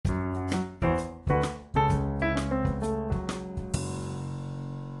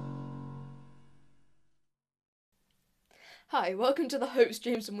Hi, welcome to the Hopes,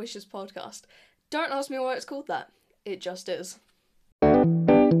 Dreams and Wishes podcast. Don't ask me why it's called that. It just is.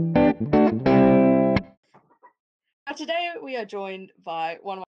 Today we are joined by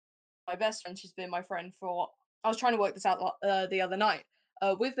one of my best friends. She's been my friend for... I was trying to work this out the other night.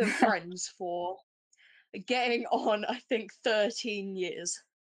 We've been friends for getting on, I think, 13 years.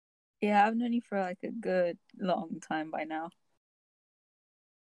 Yeah, I've known you for like a good long time by now.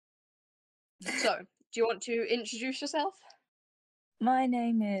 So, do you want to introduce yourself? My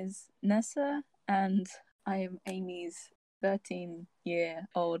name is Nessa, and I am Amy's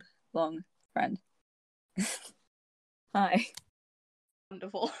 13-year-old long friend. Hi.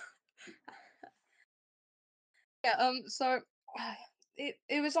 Wonderful. So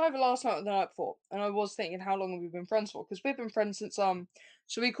it was either last night or the night before, and I was thinking how long have we been friends for? Because we've been friends since so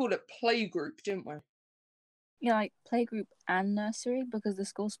we called it playgroup, didn't we? Yeah, like playgroup and nursery because the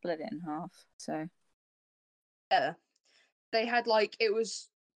school split it in half. So Yeah. They had it was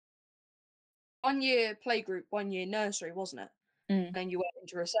 1 year playgroup, 1 year nursery, wasn't it? mm. And you went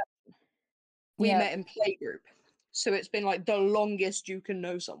into reception. We Yeah, met in playgroup. So it's been the longest you can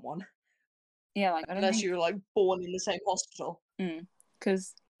know someone. yeah, like I don't Unless think you were born in the same hospital.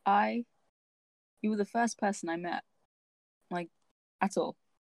 because you were the first person I met, like at all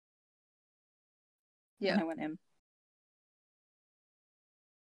Yeah. when I went in.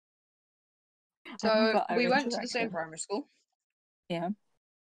 I So remember our we went to the same interaction. primary school. Yeah,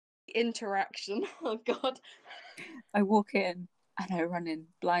 Interaction. Oh god. I walk in and I run in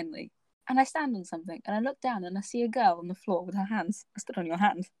blindly. And I stand on something and I look down and I see a girl on the floor with her hands. I stood on your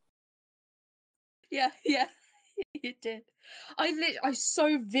hand. Yeah, yeah. You did. I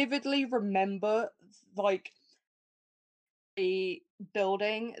so vividly remember the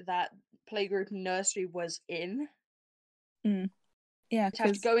building that playgroup nursery was in. Yeah, You'd have to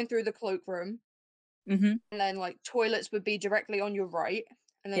because go in through the cloakroom, mm-hmm. and then toilets would be directly on your right,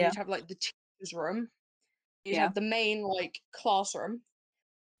 and then Yeah, you'd have the teachers' room. You'd yeah, have the main classroom,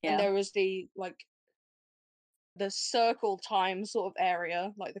 and yeah, there was the circle time sort of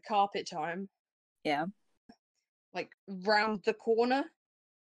area, like the carpet time, yeah, round the corner.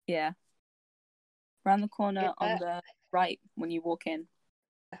 yeah. Around the corner on Yeah. the right when you walk in.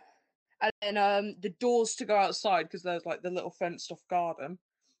 And then the doors to go outside, because there's the little fenced off garden.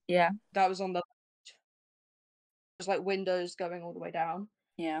 Yeah, That was on the left. There's windows going all the way down.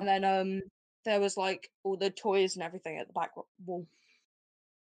 yeah. And then there was all the toys and everything at the back wall.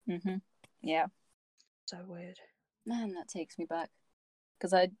 Mm-hmm. Yeah. So weird. Man, that takes me back.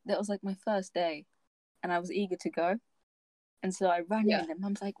 Because that was like my first day and I was eager to go. And so I ran Yeah. in and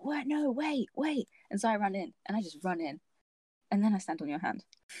Mum's like, what? No, wait, wait. And so I ran in and I just run in. And then I stand on your hand.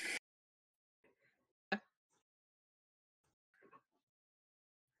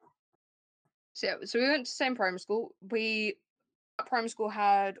 So we went to the same primary school. Primary school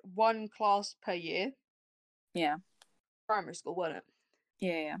had one class per year. Yeah. Primary school, wasn't it?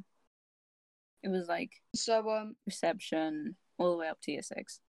 Yeah, yeah. It was like So reception all the way up to year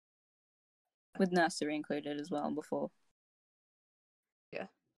 6. With nursery included as well before. yeah.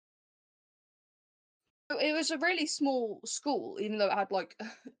 It was a really small school, even though it had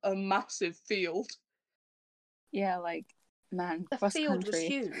a massive field. Yeah, man, The cross field was country.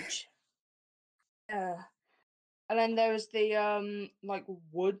 huge. Yeah. And then there was the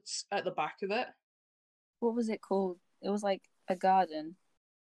woods at the back of it. What was it called? It was like a garden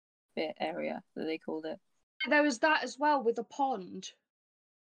bit area that they called it. There was that as well with a pond.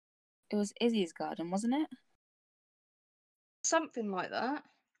 It was Izzy's garden, wasn't it? Something like that.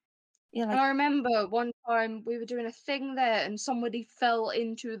 Yeah, And I remember one time we were doing a thing there and somebody fell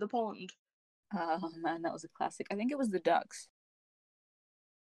into the pond. oh man, that was a classic. I think it was the ducks.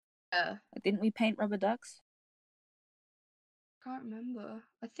 Yeah. Didn't we paint rubber ducks? Can't remember.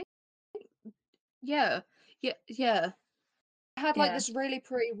 I think yeah. Yeah, yeah. It had Yeah. this really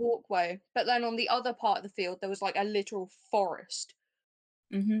pretty walkway, but then on the other part of the field there was a literal forest.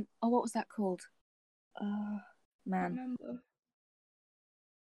 Mm-hmm. Oh, what was that called? I Man. remember.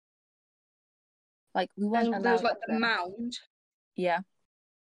 We weren't There was allowed up the there. mound. Yeah.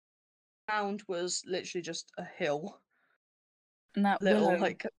 Mound was literally just a hill. And that Little willow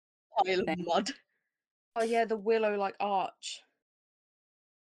pile of thing. mud. Oh yeah, the willow arch.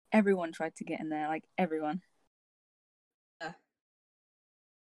 Everyone tried to get in there, everyone. Yeah.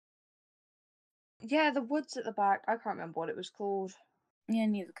 Yeah, the woods at the back. I can't remember what it was called. Yeah,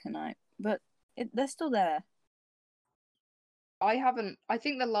 neither can I. But they're still there. I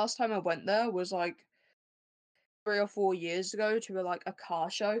think the last time I went there was 3 or 4 years ago to a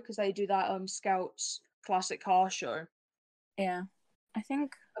car show, because they do that Scouts classic car show. Yeah. I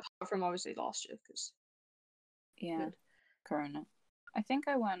think Apart from obviously last year, because yeah. Corona. I think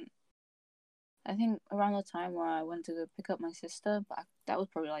around the time where I went to go pick up my sister, but that was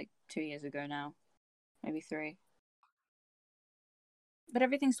probably like 2 years ago now, maybe 3. But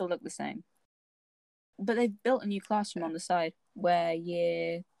everything still looked the same. But they've built a new classroom on the side where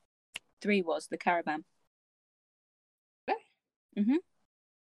year 3 was, the caravan. Mm-hmm.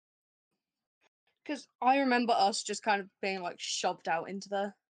 Because I remember us just kind of being like shoved out into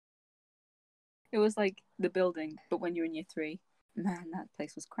there. It was like the building, but when you're in year 3, man, that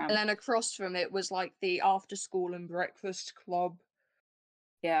place was cramped. And then across from it was like the after school and breakfast club.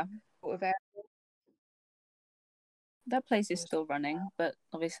 Yeah. Sort of area. That place is still running, but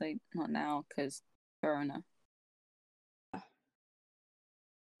obviously not now because Corona.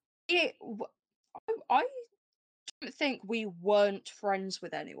 I don't think we weren't friends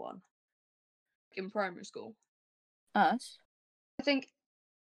with anyone in primary school. Us? I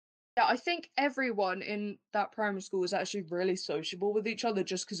think everyone in that primary school was actually really sociable with each other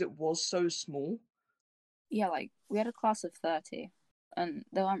just because it was so small. Yeah, like we had a class of 30 and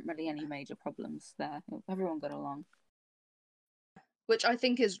there aren't really any major problems there. Everyone got along. Which I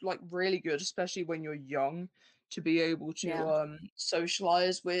think is like really good, especially when you're young, to be able to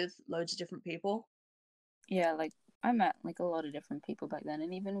socialize with loads of different people. Yeah, like I met like a lot of different people back then,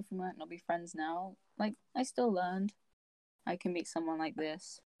 and even if we might not be friends now, like I still learned I can meet someone like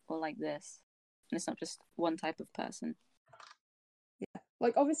this or like this, and it's not just one type of person. Yeah,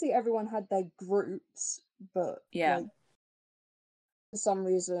 like obviously everyone had their groups, but like for some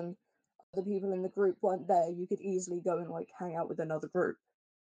reason the people in the group weren't there. You could easily go and like hang out with another group.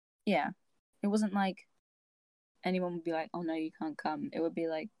 Yeah, it wasn't like anyone would be like, "Oh no, you can't come." It would be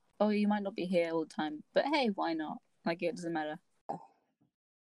like, "Oh, you might not be here all the time, but hey, why not?" Like it doesn't matter.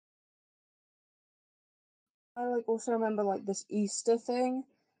 I like also remember like this Easter thing.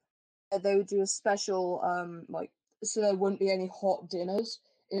 They would do a special like so there wouldn't be any hot dinners.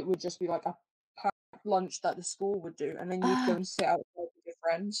 It would just be like a packed lunch that the school would do, and then you'd go and sit outside with your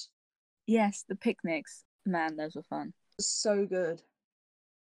friends. Yes, the picnics. Man, those were fun. It was so good.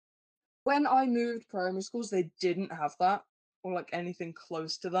 When I moved primary schools, they didn't have that or like anything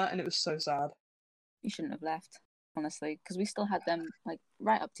close to that, and it was so sad. You shouldn't have left, honestly, because we still had them like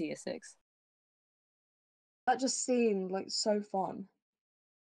right up to year 6. That just seemed like so fun.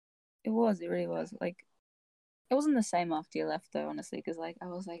 It was. It really was. Like it wasn't the same after you left, though, honestly, because like I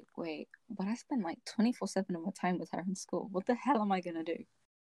was like, wait, but I spent like 24/7 of my time with her in school. What the hell am I gonna do?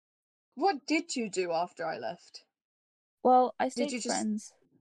 What did you do after I left? Well, I Did stayed you just friends.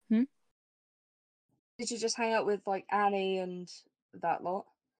 did you just hang out with like Annie and that lot?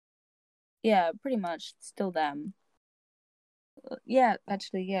 Yeah, pretty much. Still them. Yeah,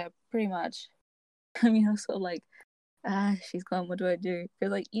 actually, yeah, pretty much. I mean, I was sort of like, she's gone. What do I do?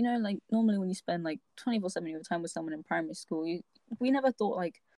 Because like like normally when you spend like 24/7 of your time with someone in primary school, we never thought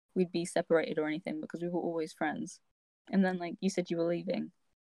like we'd be separated or anything because we were always friends. And then like you said you were leaving,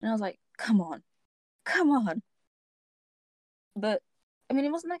 and I was like, come on, come on. But I mean,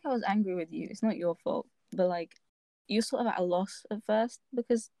 it wasn't like I was angry with you. It's not your fault. But like, you're sort of at a loss at first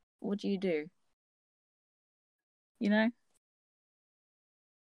because what do you do? You know?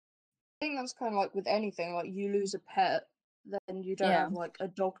 I think that's kind of like with anything. Like you lose a pet, then you don't Yeah. have like a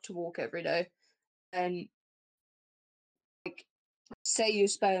dog to walk every day, and like say you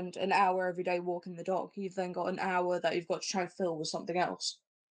spend an hour every day walking the dog, you've then got an hour that you've got to try and fill with something else.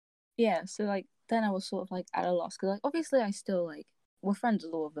 Yeah. So like, then I was sort of like at a loss because like obviously I still like we're friends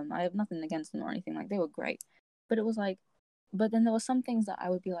with all of them. I have nothing against them or anything. Like they were great, but it was like, but then there were some things that I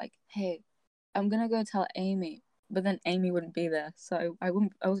would be like, hey, I'm gonna go tell Amy, but then Amy wouldn't be there, so I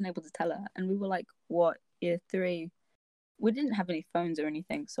wasn't able to tell her, and we were like, what, year 3? We didn't have any phones or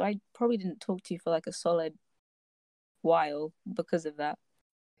anything, so I probably didn't talk to you for like a solid while because of that.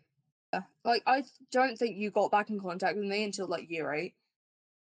 Yeah. Like I don't think you got back in contact with me until like year 8.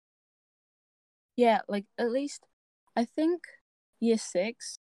 Yeah, like at least I think year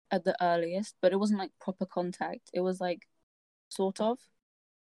 6 at the earliest, but it wasn't like proper contact. It was like sort of.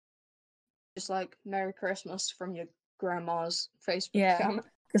 Just like Merry Christmas from your grandma's Facebook Yeah, account.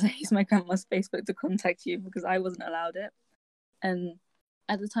 because I used my grandma's Facebook to contact you because I wasn't allowed it. And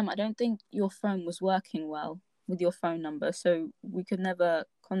at the time, I don't think your phone was working well with your phone number, so we could never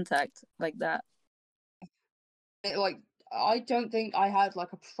contact like that. Like I don't think I had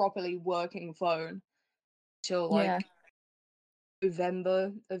like a properly working phone till Yeah, like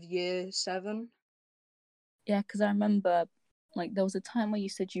November of year 7. yeah, because I remember like there was a time where you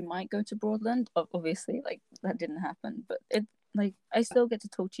said you might go to Broadland. Obviously, like that didn't happen, but it like I still get to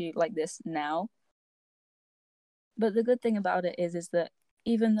talk to you like this now. But the good thing about it is that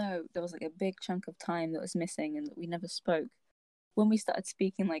even though there was like a big chunk of time that was missing and that we never spoke, when we started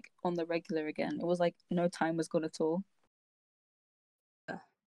speaking like on the regular again, it was like no time was gone at all. Yeah.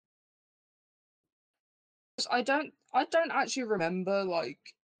 'Cause I don't actually remember like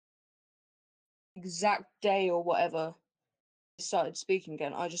exact day or whatever we started speaking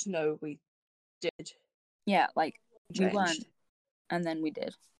again. I just know we did Yeah, like we weren't, changed. and then we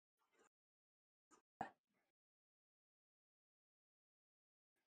did.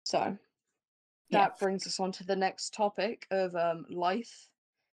 So Yeah, that brings us on to the next topic of life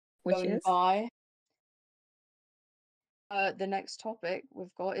which going is by. The next topic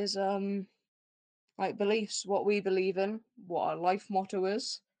we've got is like beliefs, what we believe in, what our life motto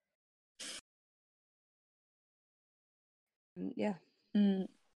is. And yeah.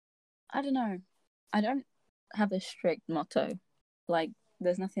 I don't know. I don't have a strict motto. Like,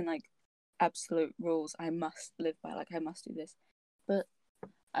 there's nothing like absolute rules I must live by. Like, I must do this. But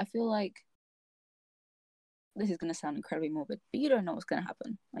I feel like this is gonna sound incredibly morbid, but you don't know what's gonna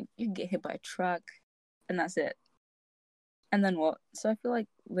happen. Like, you can get hit by a truck, and that's it. And then what? So I feel like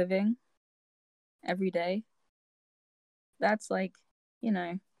living every day. That's like, you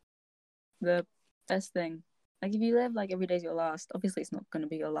know, the best thing. Like, if you live like every day's your last, obviously it's not gonna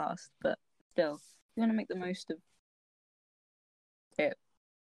be your last, but still, you want to make the most of it.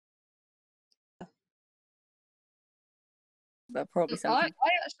 That probably I something. I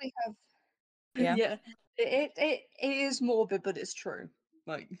actually have Yeah. yeah. It is morbid, but it's true.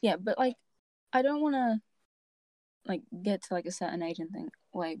 Like Yeah, but like, I don't want to like get to like a certain age and think,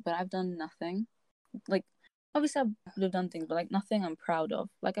 wait, but I've done nothing. Like, obviously I would have done things, but like nothing I'm proud of.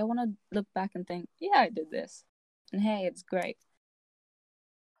 Like, I want to look back and think, yeah, I did this, and hey, it's great.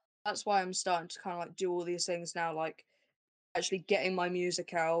 that's why I'm starting to kind of like do all these things now, like actually getting my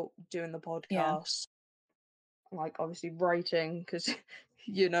music out, doing the Yeah, podcast, like obviously writing, because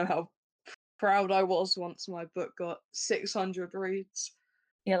you know how proud I was once my book got 600 reads.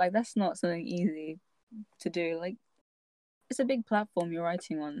 yeah, like that's not something easy to do. Like, it's a big platform you're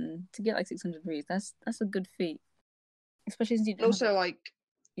writing on, and to get like 600 reads, that's a good feat, especially since you And didn't have also like, like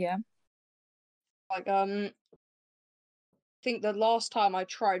yeah, like I think the last time I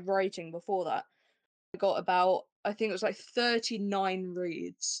tried writing before that, I got about I think it was like 39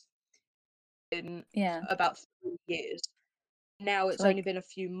 reads in yeah. about 3 years. Now So it's only like, been a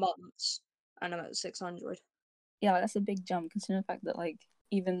few months and I'm at 600. yeah, like, that's a big jump considering the fact that like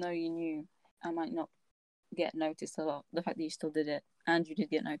even though you knew I might not get noticed a lot, the fact that you still did it and you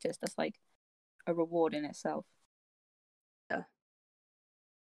did get noticed, that's like a reward in itself. Yeah.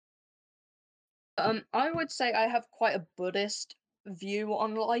 I would say I have quite a Buddhist view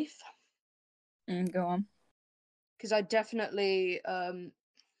on life Go on. because I definitely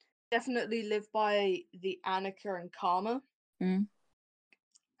live by the Anicca and Karma. Mm,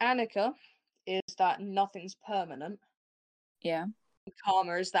 Anicca is that nothing's permanent. yeah.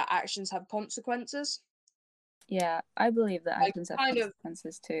 Karma is that actions have consequences. Yeah, I believe that I actions have kind of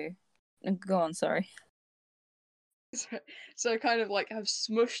consequences too. Go on, sorry. so I kind of like have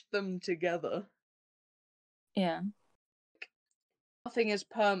smushed them together. Yeah. Nothing is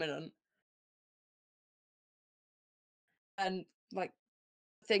permanent, and like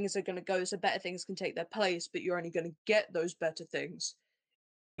things are going to go, so better things can take their place, but you're only going to get those better things.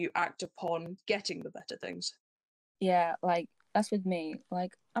 You act upon getting the better things. Yeah, like that's with me.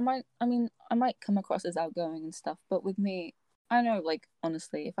 Like I might come across as outgoing and stuff, but with me, I know like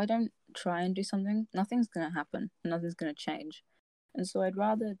honestly, if I don't try and do something, nothing's gonna happen. Nothing's gonna change. And so I'd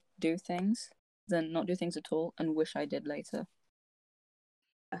rather do things than not do things at all and wish I did later.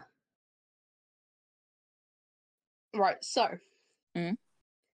 Right, so Mm?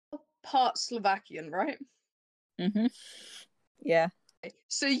 part Slovakian, right? Mm-hmm. Yeah.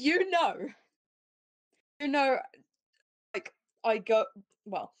 So you know, like I go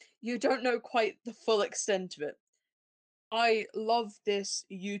well, you don't know quite the full extent of it. I love this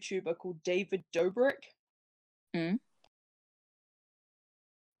YouTuber called David Dobrik, Mm?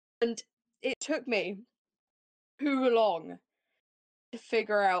 and it took me too long to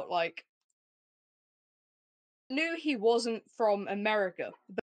figure out like I knew he wasn't from America,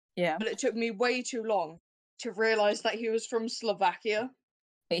 Yeah. but it took me way too long to realize that he was from Slovakia.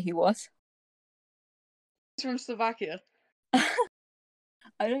 Wait, he was? He's from Slovakia.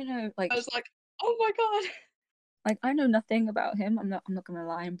 I don't know, I was like, oh my god. like I know nothing about him. I'm not gonna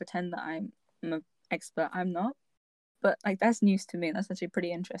lie and pretend that I'm an expert. I'm not. But like that's news to me. That's actually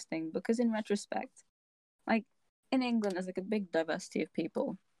pretty interesting because in retrospect, like in England there's like a big diversity of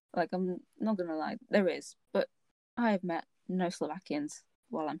people. Like I'm not gonna lie, there is. But I have met no Slovakians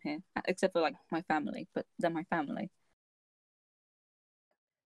while I'm here. Except for like my family, but they're my family.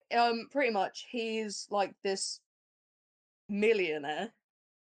 pretty much, he's like this millionaire,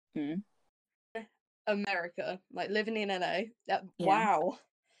 Mm. America, like living in LA. Yeah. Wow,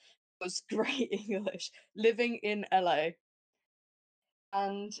 was great English. Living in LA,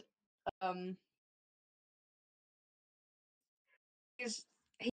 and um, he's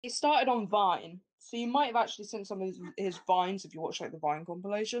he started on Vine, so you might have actually seen some of his vines if you watch like the Vine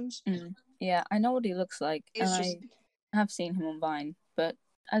compilations. Mm. Yeah, I know what he looks like, and He's just I have seen him on Vine. But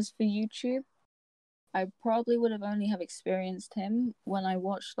as for YouTube, I probably would have only have experienced him when I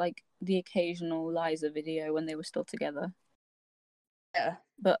watched like the occasional Liza video when they were still together. yeah.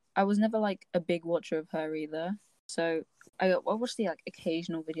 But I was never like a big watcher of her either. So I watched the like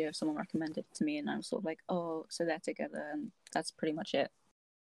occasional video if someone recommended it to me, and I was sort of like, oh, so they're together, and that's pretty much it.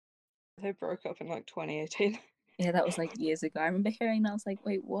 They broke up in like 2018. Yeah, that was like years ago. I remember hearing that. I was like,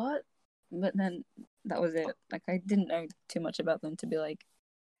 wait, what? But then that was it. Like I didn't know too much about them to be like,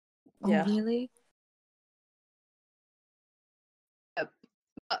 oh, Yeah. really?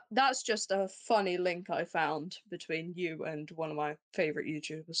 That's just a funny link I found between you and one of my favorite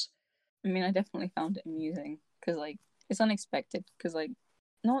YouTubers. I mean, I definitely found it amusing because like it's unexpected because like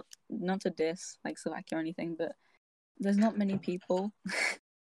not to diss like Slovakia or anything, but there's not many people.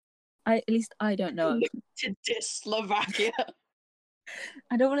 At least I don't know of. To diss Slovakia.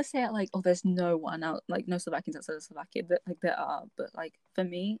 I don't want to say it like, oh, there's no one out, like no Slovakians outside of Slovakia. That like there are, but like for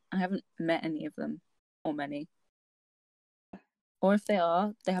me, I haven't met any of them or many. Or if they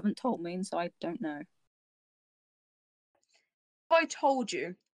are, they haven't told me, and so I don't know. I told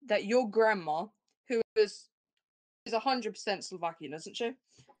you that your grandma, who is 100% Slovakian, isn't she?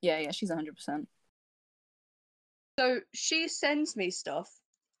 Yeah, she's 100%. So she sends me stuff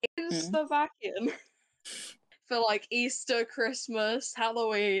in Mm. Slovakian for like Easter, Christmas,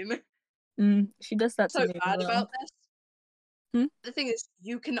 Halloween. She does that to So me as bad well. about this. Hmm? The thing is,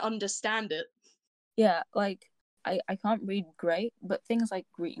 you can understand it. Yeah, like I can't read great, but things like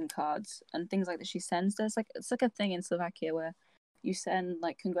greeting cards and things like that she sends, there's like it's like a thing in Slovakia where you send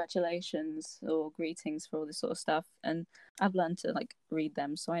like congratulations or greetings for all this sort of stuff, and I've learned to like read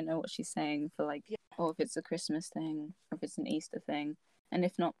them, so I know what she's saying for like, Yeah. oh, if it's a Christmas thing or if it's an Easter thing, and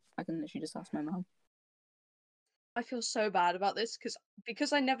if not, I can literally just ask my mom. I feel so bad about this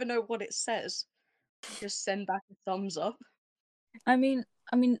because I never know what it says. Just send back a thumbs up. I mean,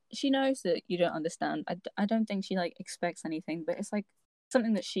 she knows that you don't understand. I don't think she like expects anything, but it's like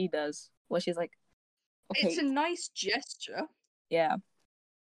something that she does where she's like, It's okay, a nice gesture. yeah.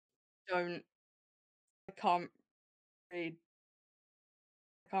 Don't I read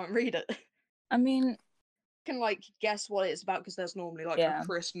can't read it. I mean, Can like guess what it's about because there's normally like a yeah,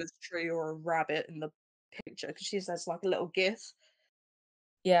 Christmas tree or a rabbit in the picture because she says like a little gif.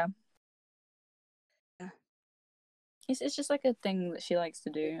 yeah. Yeah. It's just like a thing that she likes to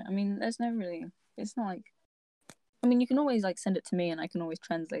do. I mean, there's no really. It's not like. I mean, you can always like send it to me, and I can always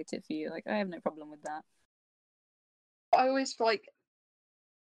translate it for you. Like, I have no problem with that. I always like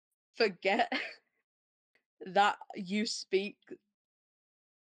forget that you speak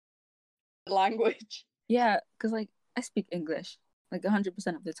the language. Yeah, because like I speak English like 100%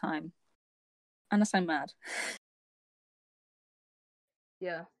 of the time, unless I'm mad.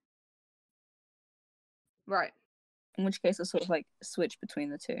 Yeah. Right. In which case, I sort of like switch between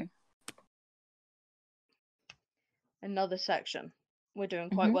the two. Another section. We're doing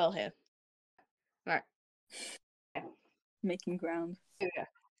quite Hmm. well here. Right. Making ground. Yeah.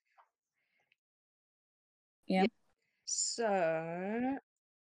 Yeah. So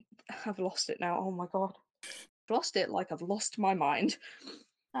I've lost it now. Oh my god. I've lost it like I've lost my mind.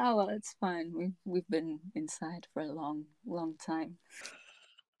 Oh well, it's fine. We've been inside for a long, long time.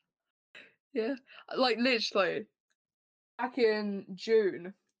 Yeah. Like literally back in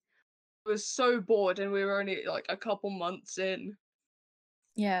June, I was so bored and we were only like a couple months in.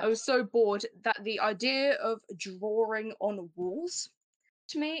 Yeah. I was so bored that the idea of drawing on walls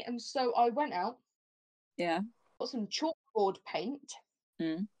to me, and so I went out, Yeah. got some chalkboard paint,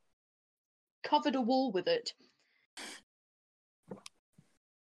 Mm. covered a wall with it.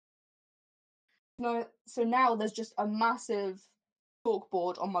 No, so now there's just a massive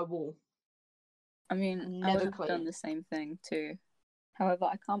chalkboard on my wall, I mean, I would never have done clean. the same thing too. However,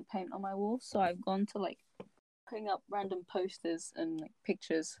 I can't paint on my wall, so I've gone to like putting up random posters and like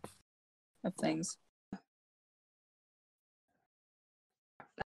pictures of things.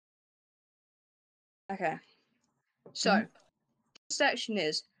 Okay, Mm. so this section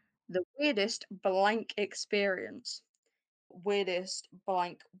is the weirdest blank experience, weirdest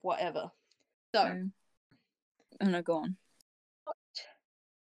blank whatever. So, So, oh no, go on.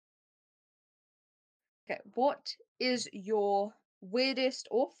 okay, what is your weirdest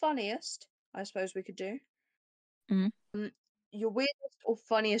or funniest, I suppose we could do. Mhm. Your weirdest or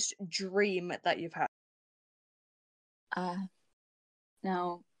funniest dream that you've had.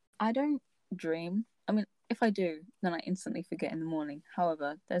 Now, I don't dream. I mean, if I do, then I instantly forget in the morning.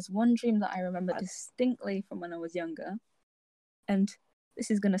 However, there's one dream that I remember distinctly from when I was younger, and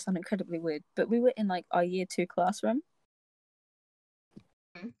this is going to sound incredibly weird, but we were in like our year 2 classroom.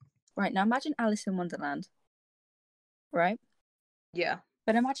 Mhm. Right, now imagine Alice in Wonderland, right? Yeah.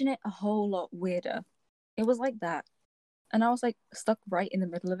 But imagine it a whole lot weirder. It was like that. And I was like stuck right in the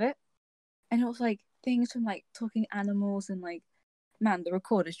middle of it. And it was like things from like talking animals and like, man, the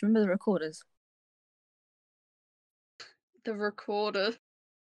recorders. Do you remember the recorders? The recorder.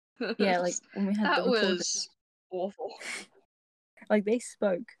 Yeah, like when we had the That recorders. was awful. Like they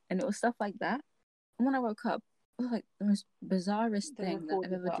spoke and it was stuff like that. And when I woke up, it was like the most bizarrest The thing that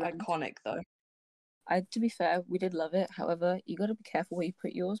I've recorders ever are dreamt. iconic, though. To be fair, we did love it. However, you got to be careful where you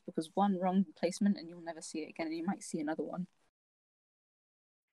put yours because one wrong placement and you'll never see it again, and you might see another one.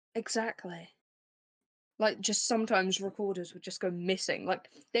 Exactly. Like, just sometimes recorders would just go missing. Like,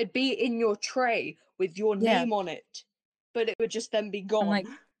 they'd be in your tray with your Yeah, name on it, but it would just then be and gone. like,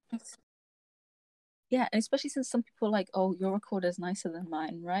 yeah, and especially since some people are like, oh, your recorder's nicer than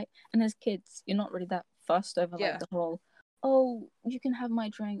mine, right? And as kids, you're not really that fussed over like Yeah. the whole, oh, you can have my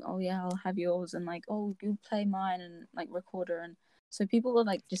drink, oh yeah, I'll have yours, and like, oh, you play mine, and like recorder, and so people would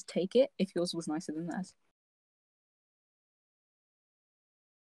like just take it if yours was nicer than theirs.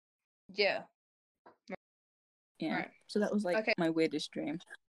 Yeah. Yeah, Right. so that was like Okay. my weirdest dream.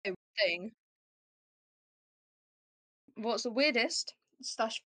 Thing. What's the weirdest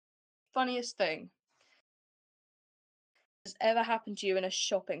slash funniest thing that's ever happened to you in a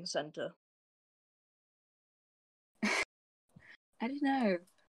shopping centre? I don't know.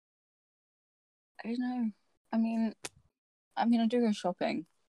 I don't know. I mean, I do go shopping,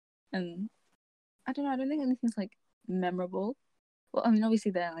 and I don't know. I don't think anything's like memorable. Well, I mean,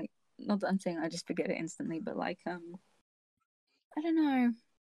 obviously they're like, not that I'm saying I just forget it instantly, but like, I don't know.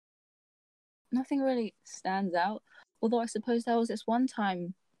 Nothing really stands out. Although I suppose there was this one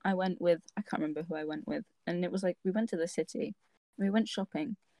time I went with, I can't remember who I went with, and it was like we went to the city, we went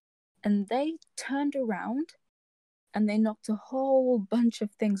shopping, and they turned around and they knocked a whole bunch of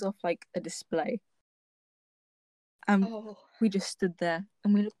things off like a display. Oh. We just stood there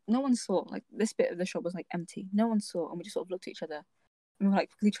and no one saw. Like this bit of the shop was like empty. No one saw, and we just sort of looked at each other. And we were like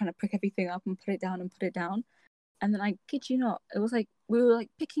quickly trying to pick everything up and put it down and put it down. And then I kid you not, it was like we were like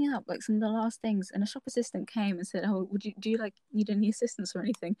picking up like some of the last things, and a shop assistant came and said, "Oh, do you like need any assistance or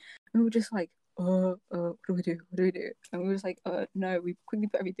anything?" And we were just like, what do we do? What do we do?" And we were just like, no." We quickly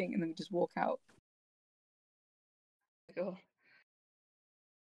put everything, and then we just walk out. God.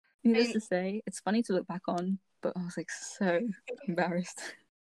 Needless to say, it's funny to look back on, but I was like so embarrassed.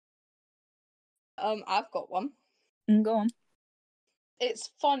 I've got one. Go on.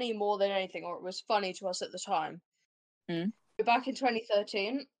 It's funny more than anything, or it was funny to us at the time. Mm. Back in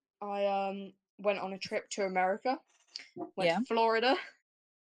 2013, I went on a trip to America, went Yeah. to Florida.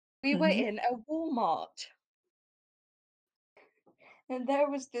 We were Mm-hmm. in a Walmart, and there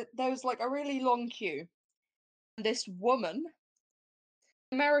was like a really long queue. And this woman,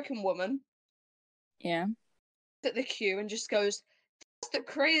 American woman, Yeah. at the queue and just goes, "That's the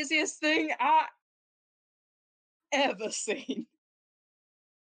craziest thing I ever seen."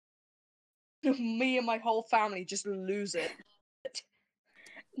 Me and my whole family just lose it.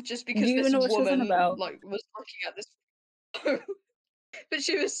 Just Do because you even this know what she was on woman about? like was looking at this but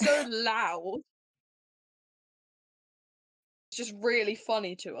she was so loud. It's just really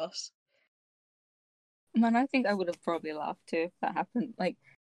funny to us. Man, I think I would have probably laughed too if that happened. Like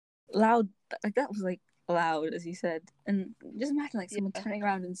loud, like that was like loud, as you said, and just imagine like someone Yeah. turning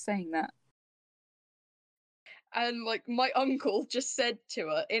around and saying that. And like my uncle just said to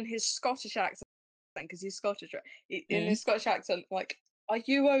her in his Scottish accent, because he's Scottish, right? In Mm. his Scottish accent, like, "Are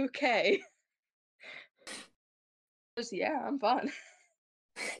you okay?" She goes, "Yeah, I'm fine."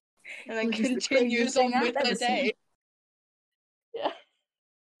 And It then was just the craziest continues thing on I've with her ever seen. day. Yeah.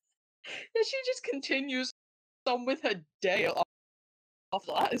 Yeah, she just continues on with her day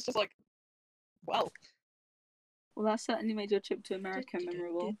after that. It's just like, well. Well, that certainly made your trip to America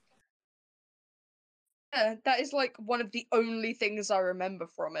memorable. Yeah, that is like one of the only things I remember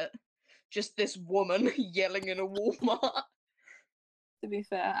from it. Just this woman yelling in a Walmart. To be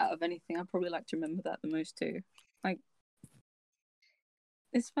fair, out of anything, I probably like to remember that the most too. Like,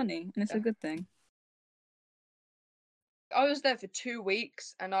 it's funny and it's a good thing. I was there for 2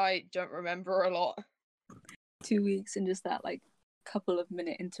 weeks and I don't remember a lot. 2 weeks and just that like couple of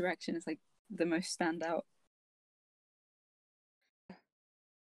minute interaction is like the most standout.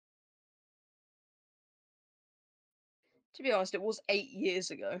 to be honest, it was 8 years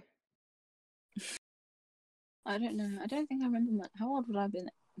ago. I don't know. I don't think I remember much. How old would I have been?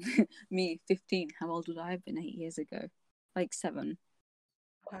 Me, 15. How old would I have been 8 years ago? Like 7.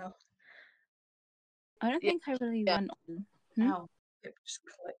 Wow. I don't Yeah, think I really yeah. went on. Ow. Hip just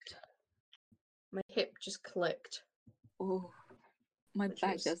clicked. My hip just clicked. Oh, my Which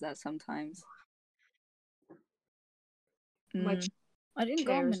back was does that sometimes. my I didn't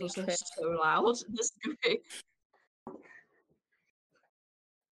go chair on is many also trips. so loud. This is gonna be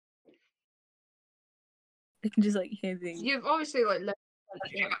I can just like hear things. You've obviously like left the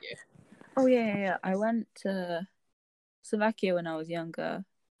country, haven't you? Oh yeah. I went to Slovakia when I was younger,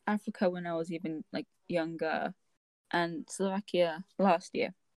 Africa when I was even like younger, and Slovakia last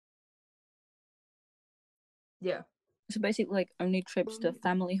year. Yeah. So basically, like only trips to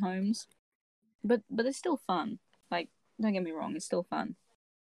family homes, but it's still fun. Like, don't get me wrong, it's still fun.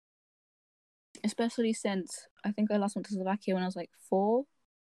 Especially since I think I last went to Slovakia when I was like 4,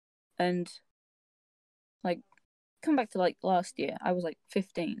 and like come back to like last year, I was like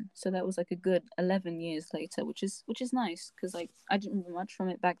 15. So that was like a good 11 years later, which is nice because like I didn't remember much from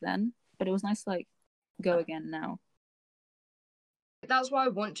it back then, but it was nice to like go again now. That's why I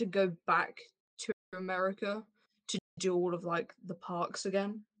want to go back to America to do all of like the parks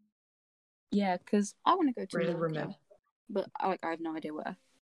again. Yeah, because I want to go to Really America, remember. but I have no idea where.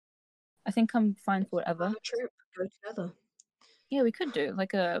 I think I'm fine for whatever. Plan a trip, go together. Yeah, we could do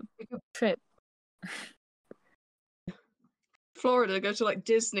like a trip. Florida, go to like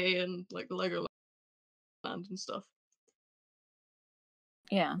Disney and like Legoland and stuff.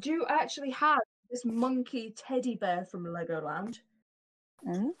 Yeah. Do you actually have this monkey teddy bear from Legoland?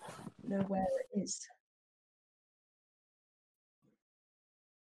 Mm? Know where it is.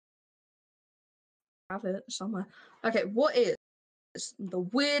 Have it somewhere. Okay, what is the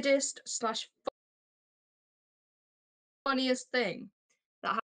weirdest slash funniest thing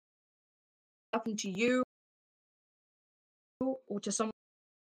that happened to you or to someone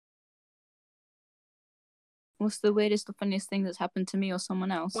What's the weirdest or funniest thing that's happened to me or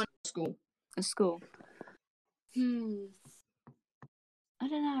someone else at school? at school? I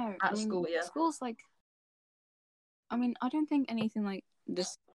don't know. At school, yeah. School's like. I mean, I don't think anything like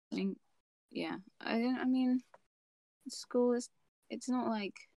this. Yeah, I don't. I mean, school is. It's not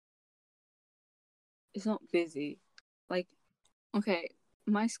like. It's not busy. Like, okay,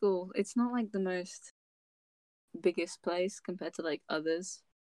 my school. It's not like the most biggest place compared to like others.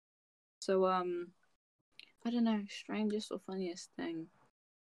 So I don't know. Strangest or funniest thing.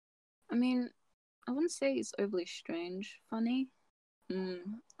 I mean, I wouldn't say it's overly strange. Funny.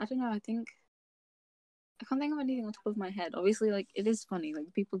 I don't know. I can't think of anything on top of my head. Obviously, like it is funny.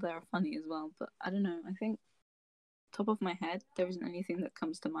 Like people there are funny as well. But I don't know. I think top of my head, there isn't anything that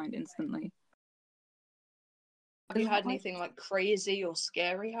comes to mind instantly. Have you had Like, anything like crazy or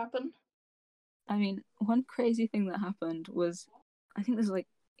scary happen? I mean, one crazy thing that happened was, I think this was like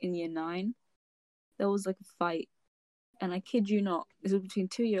in year 9. There was like a fight, and I kid you not, this was between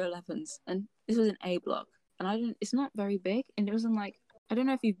 2 year 11s, and this was an A block, and I didn't. It's not very big, and it wasn't like I don't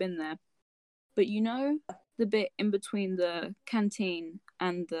know if you've been there, but you know the bit in between the canteen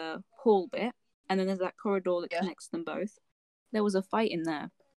and the hall bit, and then there's that corridor that connects them both. There was a fight in there,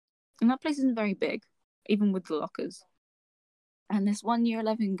 and that place isn't very big, even with the lockers. And this 1 year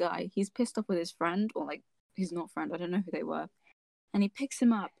 11 guy, he's pissed off with his friend, or like he's not friend, I don't know who they were. And he picks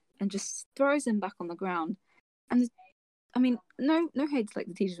him up and just throws him back on the ground. And I mean, no hate to like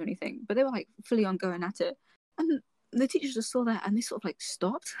the teachers or anything, but they were like fully on going at it. And the teachers just saw that and they sort of like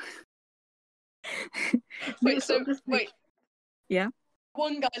stopped. Wait, so wait. Yeah.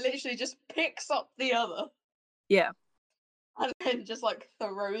 One guy literally just picks up the other. Yeah. And then just like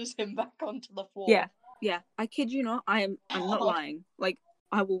throws him back onto the floor. Yeah. Yeah. I kid you not, I'm not lying. Like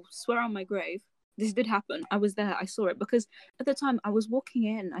I will swear on my grave, this did happen. I was there, I saw it, because at the time I was walking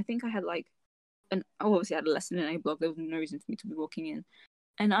in. I think I had like I obviously had a lesson in A block. There was no reason for me to be walking in,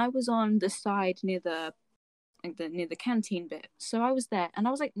 and I was on the side near the near the canteen bit. So I was there, and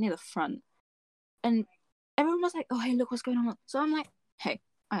I was like near the front, and everyone was like, "Oh, hey, look what's going on." So I'm like, "Hey,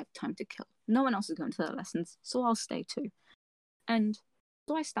 I have time to kill. No one else is going to their lessons, so I'll stay too." And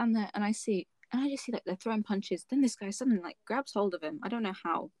so I stand there and I see, and I just see like they're throwing punches. Then this guy suddenly like grabs hold of him. I don't know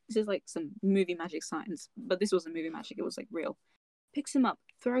how. This is like some movie magic science, but this wasn't movie magic. It was like real. Picks him up,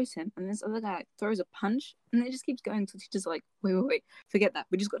 throws him, and this other guy throws a punch, and it just keeps going until teacher's like, wait, forget that.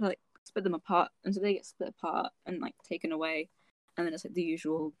 We just got to like split them apart, and so they get split apart and like taken away, and then it's like the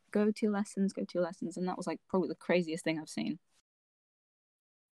usual go to your lessons, and that was like probably the craziest thing I've seen.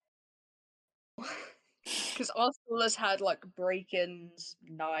 Because our school has had like break-ins,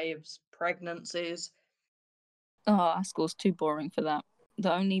 knives, pregnancies. Oh, our school's too boring for that.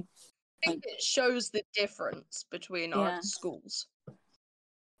 The only I think it shows the difference between our schools.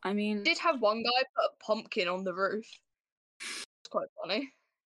 I mean, did have one guy put a pumpkin on the roof. It's quite funny.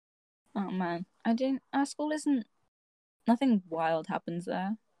 Oh man, our school isn't. Nothing wild happens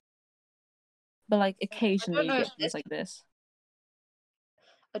there, but like occasionally you get things like this.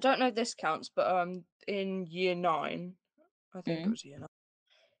 I don't know if this counts, but in year 9, I think it was year 9.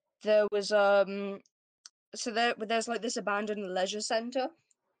 There was so there's like this abandoned leisure centre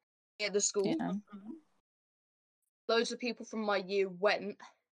near the school. Yeah. Loads of people from my year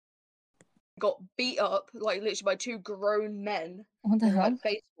got beat up, like literally by 2 grown men. What the hell? Like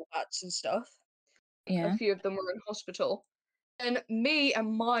baseball bats and stuff. Yeah. A few of them were in hospital. And me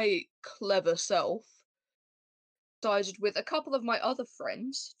and my clever self decided with a couple of my other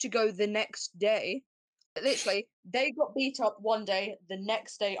friends to go the next day. Literally, they got beat up one day, the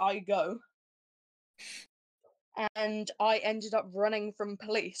next day I go. And I ended up running from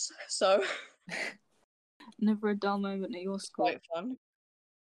police, so Never a dull moment at your school. quite fun.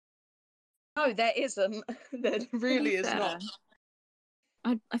 No, there isn't. There really is not.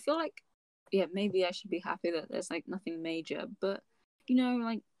 I feel like, yeah, maybe I should be happy that there's like nothing major, but you know,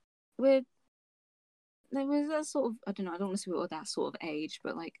 like there was that sort of, I don't know, I don't want to say we're that sort of age,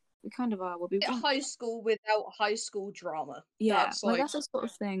 but like we kind of are. We'll be high school without high school drama. Yeah, that's that's the sort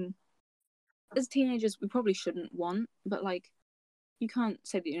of thing. As teenagers, we probably shouldn't want, but like, you can't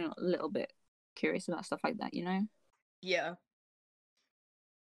say that you're not a little bit curious about stuff like that, you know? Yeah.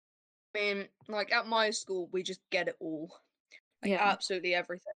 I mean, like at my school, we just get it all. Like absolutely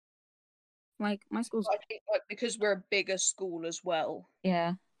everything. Like my school's. I think like because we're a bigger school as well.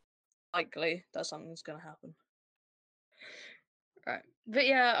 Yeah. Likely that something's gonna happen. Right, but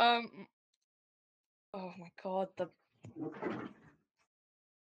yeah. Oh my god, the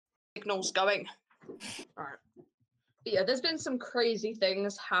signal's going. All right. But yeah, there's been some crazy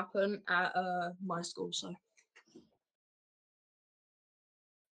things happen at my school, so.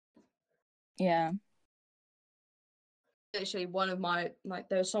 Yeah. Literally, one of my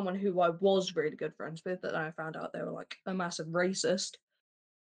there was someone who I was really good friends with, but then I found out they were like a massive racist.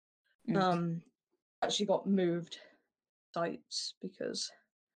 Actually got moved sites because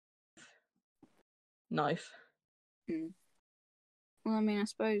knife. Well, I mean, I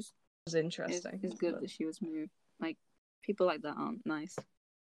suppose it was interesting. It's good that she was moved. Like, people like that aren't nice.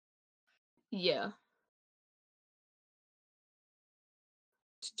 Yeah.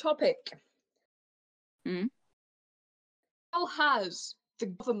 Topic. How has the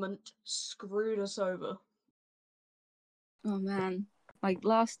government screwed us over? Oh man, like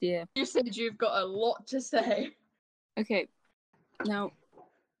last year. You said you've got a lot to say. Okay, now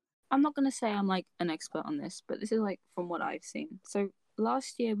I'm not gonna say I'm like an expert on this, but this is like from what I've seen. So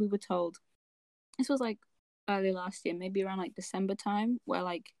last year we were told, this was like early last year, maybe around like December time, where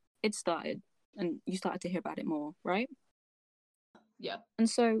like it started and you started to hear about it more, right? Yeah. And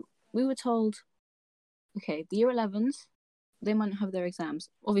so we were told, okay, the year 11s, they might not have their exams.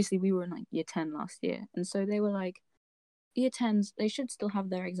 Obviously, we were in like year 10 last year, and so they were like, year 10s, they should still have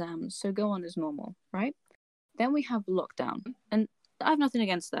their exams, so go on as normal, right? Then we have lockdown, and I have nothing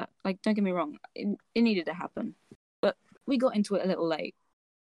against that. Like, don't get me wrong, it needed to happen, but we got into it a little late.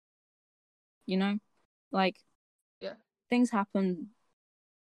 You know, like, yeah, things happen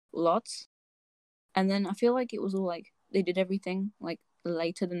lots, and then I feel like it was all like they did everything like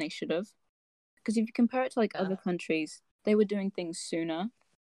later than they should have. Because if you compare it to like other countries, they were doing things sooner,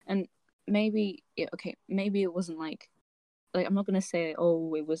 and maybe maybe it wasn't like I'm not gonna say it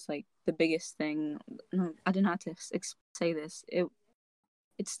was like the biggest thing. No, I don't know how to say this.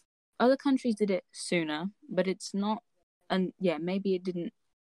 It's other countries did it sooner, but it's not. And yeah, maybe it didn't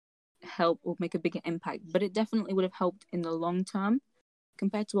help or make a bigger impact, but it definitely would have helped in the long term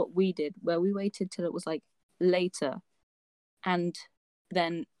compared to what we did, where we waited till it was like later, and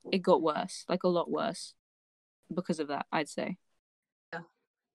then it got worse, like a lot worse, because of that. I'd say. Yeah.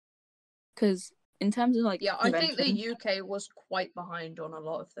 Because in terms of like I think the UK was quite behind on a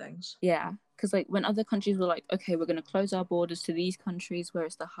lot of things. Yeah, because like when other countries were like, okay, we're gonna close our borders to these countries where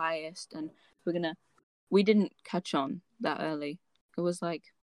it's the highest, and we didn't catch on that early. It was like,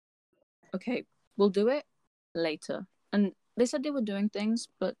 okay, we'll do it later, and they said they were doing things,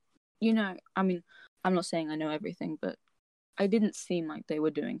 but I mean, I'm not saying I know everything, but I didn't seem like they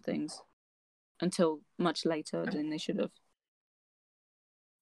were doing things until much later than they should have.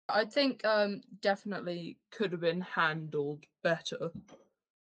 I think definitely could have been handled better.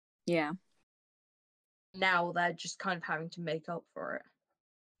 Yeah. Now they're just kind of having to make up for it.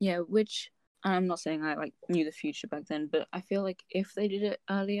 Yeah, which I'm not saying I like knew the future back then, but I feel like if they did it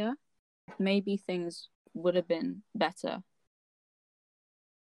earlier, maybe things would have been better.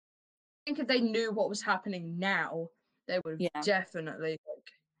 I think if they knew what was happening now, they would have Yeah. definitely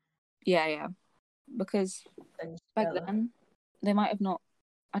Yeah. Because things back together. then, they might have not.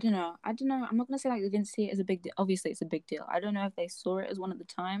 I don't know. I'm not gonna say like they didn't see it as a big deal. Obviously, it's a big deal. I don't know if they saw it as one at the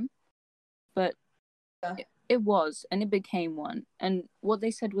time, but Yeah. it was, and it became one. And what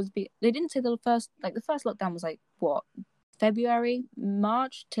they said was, they didn't say the first lockdown was like what, February,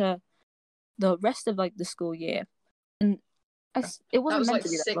 March to the rest of like the school year, and it That wasn't was meant like to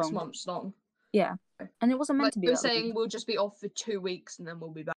be that 6 long. months long. Yeah, and it wasn't meant Like to be they were that long. saying we'll just be off for 2 weeks and then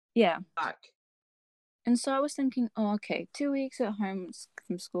we'll be back. Yeah. And so I was thinking, oh, okay, 2 weeks at home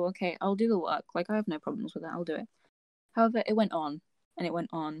from school. Okay, I'll do the work. Like, I have no problems with that. I'll do it. However, it went on, and it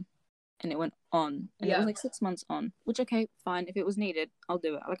went on, and it went on, and it was like 6 months on. Which, okay, fine. If it was needed, I'll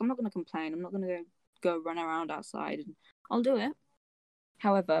do it. Like, I'm not gonna complain. I'm not gonna go run around outside. And I'll do it.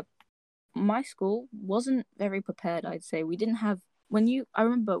 However, my school wasn't very prepared. I'd say we didn't have I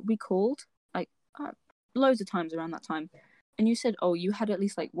remember we called like loads of times around that time. And you said, oh, you had at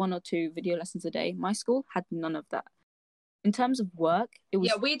least like 1 or 2 video lessons a day. My school had none of that. In terms of work, it was...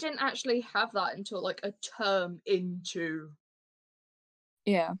 Yeah, we didn't actually have that until like a term into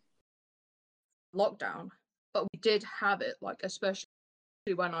lockdown. But we did have it, like, especially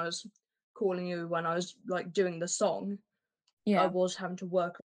when I was calling you, when I was like doing the song. I was having to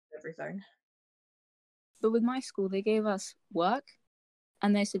work on everything. But with my school, they gave us work,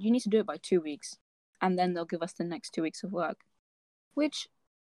 and they said, you need to do it by 2 weeks. And then they'll give us the next 2 weeks of work. Which,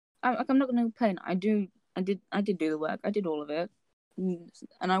 I'm not going to complain. I did do the work. I did all of it.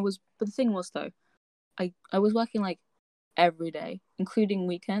 But the thing was though, I was working like every day, including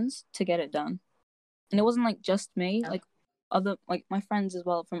weekends, to get it done. And it wasn't like just me, like other, like my friends as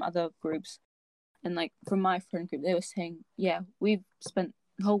well from other groups, and like from my friend group, they were saying, yeah, we've spent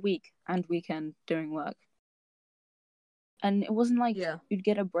the whole week and weekend doing work. And it wasn't like you'd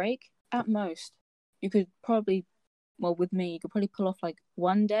get a break. At most, you could probably, well, with me, you could probably pull off like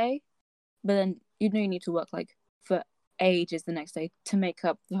 1 day, but then you need to work like for ages the next day to make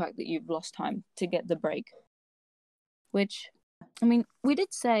up the fact that you've lost time to get the break. Which, I mean, we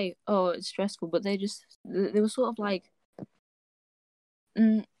did say, oh, it's stressful, but they were sort of like,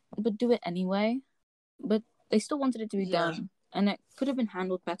 but do it anyway. But they still wanted it to be done, and it could have been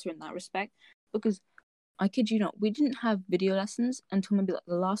handled better in that respect, because I kid you not, we didn't have video lessons until maybe like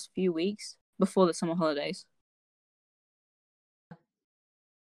the last few weeks before the summer holidays.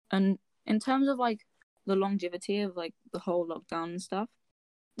 And in terms of like the longevity of like the whole lockdown and stuff,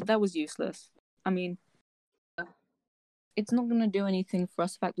 that was useless. I mean, it's not going to do anything for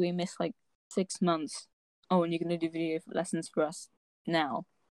us the fact that we missed like 6 months. Oh, and you're going to do video lessons for us now.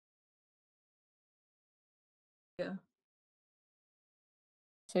 Yeah.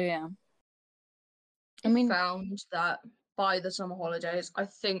 So yeah. I mean, found that by the summer holidays, I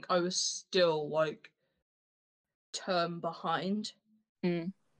think I was still like term behind,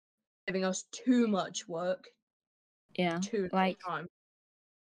 giving us too much work. Yeah, too like much time.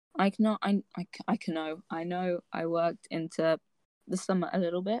 I know I worked into the summer a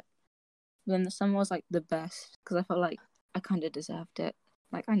little bit. Then the summer was like the best because I felt like I kind of deserved it.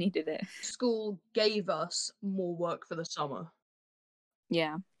 Like I needed it. School gave us more work for the summer.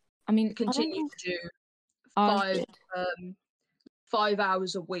 Yeah, I mean, We continued to do ours 5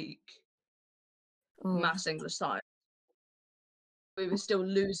 hours a week, Oh. Maths, English, Science. We were still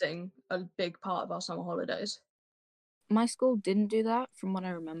losing a big part of our summer holidays. My school didn't do that, from what I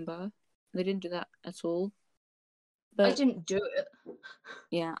remember. They didn't do that at all. But I didn't do it.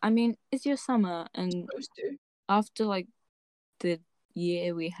 Yeah, I mean, it's your summer, and after like the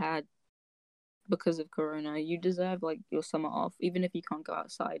year we had because of Corona, you deserve like your summer off, even if you can't go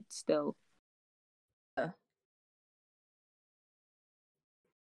outside still.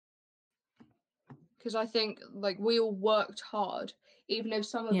 Because I think like we all worked hard, even if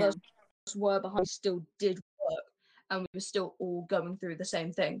some of us were behind, still did work, and we were still all going through the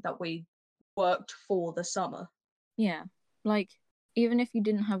same thing, that we worked for the summer. Yeah, like even if you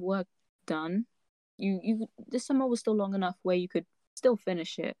didn't have work done, the summer was still long enough where you could still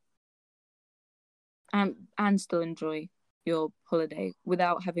finish it and still enjoy your holiday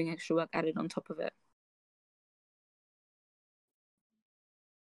without having extra work added on top of it.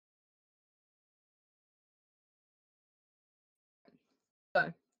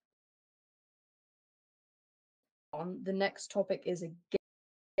 So, the next topic is a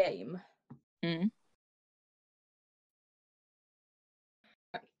game.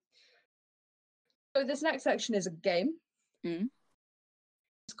 So this next section is a game. It's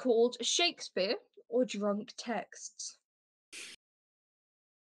called Shakespeare or Drunk Texts.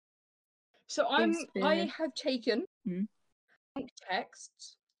 So I Shakespeare. have taken Hmm.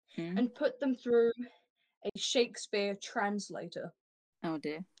 texts Hmm. and put them through a Shakespeare translator. Oh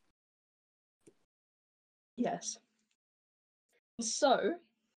dear. Yes. So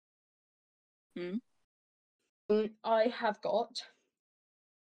Hmm. I have got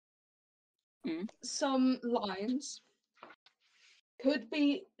Hmm. some lines. Could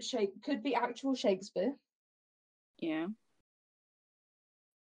be actual Shakespeare. Yeah.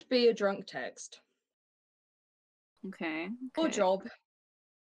 Could be a drunk text. Okay. Your Okay. job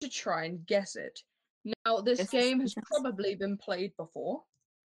to try and guess it. Now, this Guess the game has sentence. probably been played before.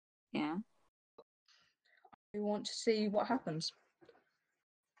 Yeah. We want to see what happens.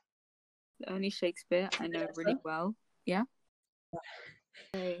 The only Shakespeare I know really well. Yeah.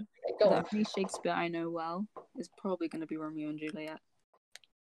 Okay. Go The on. only Shakespeare I know well is probably going to be Romeo and Juliet.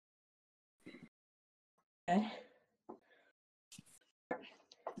 Okay.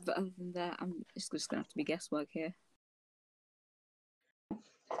 But other than that, it's just going to have to be guesswork here.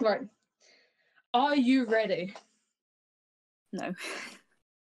 Right. Are you ready? No.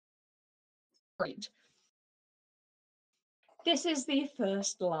 Great. This is the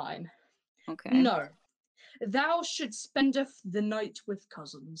first line. Okay. No, thou should spendeth the night with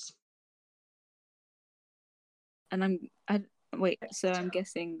cousins. And wait, so I'm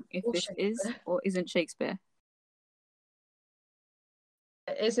guessing if Or this is Shakespeare. or isn't Shakespeare.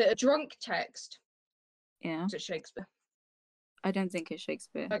 Is it a drunk text? Yeah. Is it Shakespeare? I don't think it's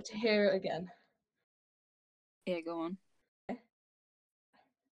Shakespeare. I'd like to hear it again. Yeah, go on.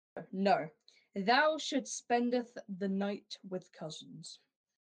 No, thou should spendeth the night with cousins.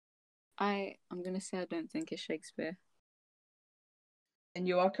 I'm going to say I don't think it's Shakespeare. And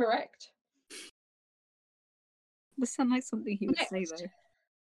you are correct. This sounds like something he would say, Next.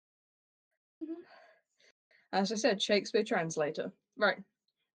 though. As I said, Shakespeare translator. Right.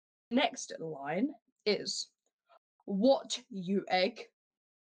 Next line is, what, you egg?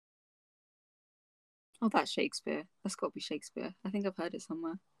 Oh, that's Shakespeare. That's got to be Shakespeare. I think I've heard it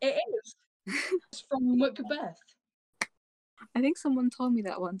somewhere. It is. It's from Macbeth. I think someone told me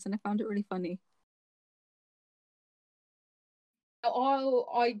that once and I found it really funny.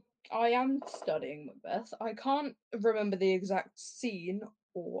 I am studying Macbeth. I can't remember the exact scene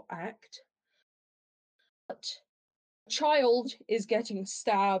or act, but a child is getting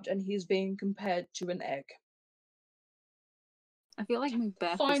stabbed and he's being compared to an egg. I feel like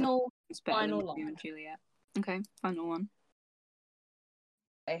Macbeth Final is better than Romeo line. and Juliet. Okay, final one.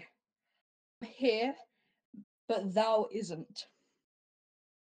 Okay. Here, but thou isn't.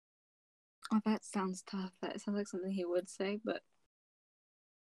 Oh, that sounds tough. That sounds like something he would say, but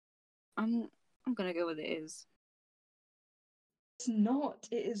I'm gonna go with it is. It's not.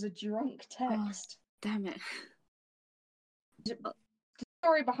 It is a drunk text. Damn it. The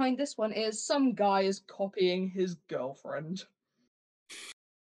story behind this one is some guy is copying his girlfriend.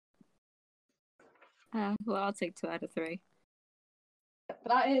 Well, I'll take 2 out of 3. But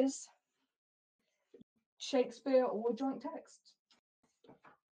that is Shakespeare or drunk text.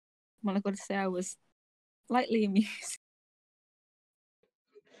 Well, I've got to say I was slightly amused.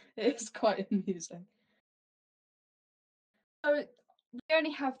 It is quite amusing. So we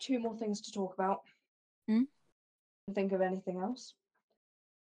only have 2 more things to talk about. Hmm? Think of anything else?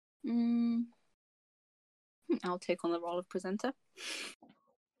 I'll take on the role of presenter.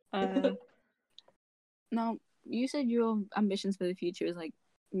 Now, you said your ambitions for the future is like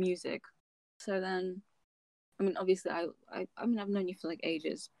music. So then, I mean, obviously, I mean, I've known you for like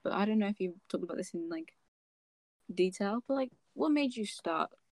ages, but I don't know if you talked about this in like detail. But like, what made you start,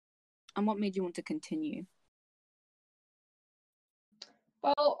 and what made you want to continue?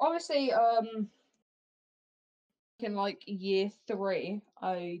 Well, obviously, in like year 3,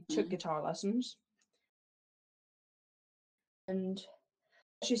 I took guitar lessons, and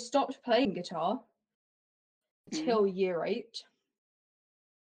she stopped playing guitar until year 8.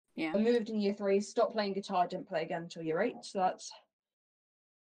 Yeah, I moved in year 3, stopped playing guitar, didn't play again until year 8. So that's.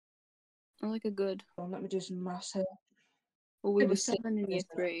 like a good. Let me do some maths here. Well, we It were was 7 in year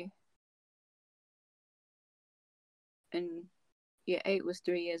isn't it? 3, and year 8 was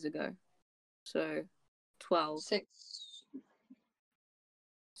 3 years ago. So 12, 6.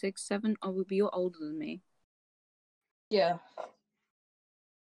 6, 7. Oh, you're older than me, Yeah.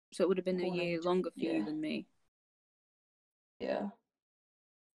 so it would have been a Born year in- longer for you yeah. than me. Yeah.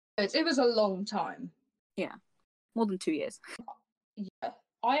 It was a long time. Yeah, more than 2 years. Yeah.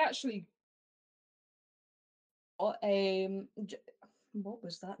 I actually got a. What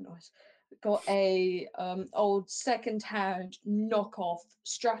was that noise? Got a old second-hand knockoff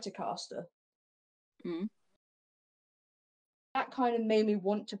Stratocaster. Mm. that kind of made me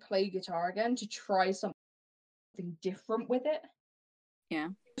want to play guitar again, to try something different with it. Yeah.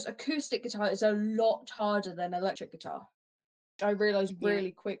 Because acoustic guitar is a lot harder than electric guitar, which I realized Yeah.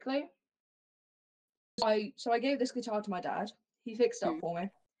 really quickly. So I gave this guitar to my dad. He fixed it up for me.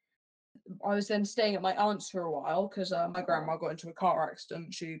 I was then staying at my aunt's for a while because my grandma got into a car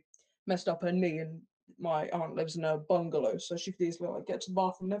accident. She messed up her knee, and my aunt lives in a bungalow, so she could easily like get to the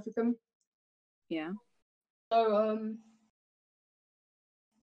bathroom and everything. Yeah. So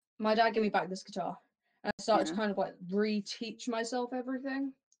my dad gave me back this guitar, and I started to Yeah. kind of like reteach myself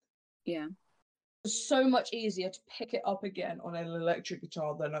everything. Yeah. It was so much easier to pick it up again on an electric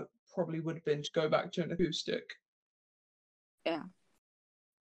guitar than it probably would have been to go back to an acoustic. Yeah.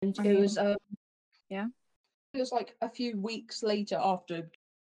 And I it mean, was yeah. it was like a few weeks later after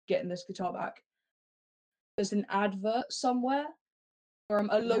getting this guitar back. There's an advert somewhere from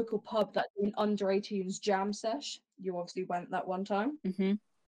a Yeah. local pub that did an under 18s jam sesh. You obviously went that one time.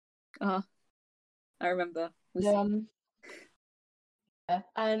 Oh, I remember. Yeah,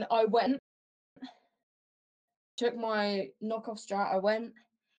 and I went, took my knockoff Strat, I went,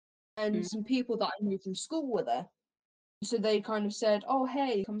 and some people that I knew from school were there. So they kind of said, "Oh,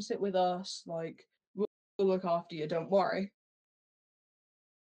 hey, come sit with us. Like, we'll look after you. Don't worry."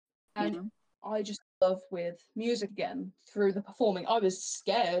 And Yeah. I just love with music again through the performing. I was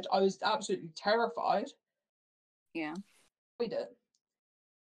scared. I was absolutely terrified. Yeah. We did.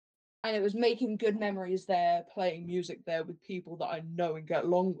 And it was making good memories there, playing music there with people that I know and get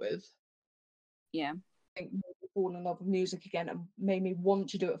along with. Yeah. I think made me fall in love with music again and made me want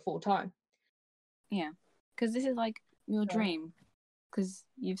to do it full time. Yeah. Because this is like your So, dream. Because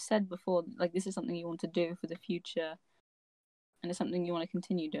you've said before, like, this is something you want to do for the future, and it's something you want to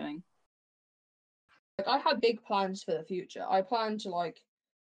continue doing. like, I had big plans for the future. I plan to like,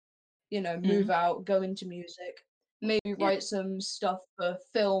 move out, go into music, maybe Yeah. write some stuff for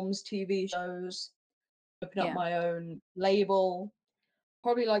films, TV shows, open up Yeah. my own label,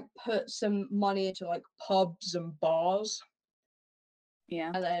 probably like put some money into like pubs and bars,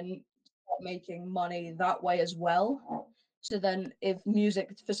 Yeah. and then start making money that way as well. So then, if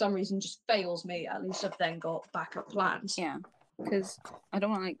music for some reason just fails me, at least I've then got backup plans. Yeah. Because I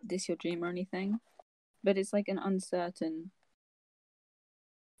don't want to like diss your dream or anything, but it's like an uncertain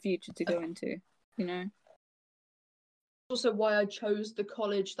future to go into, you know? Also, why I chose the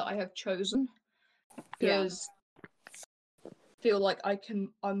college that I have chosen, Yeah. because I feel like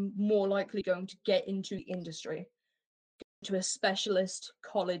I'm more likely going to get into the industry, to a specialist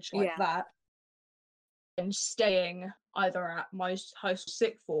college like Yeah. that, and staying either at my high school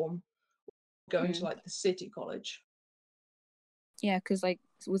sixth form, or going to like the city college. Yeah, because like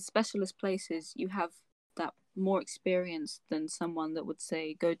with specialist places, you have that more experience than someone that would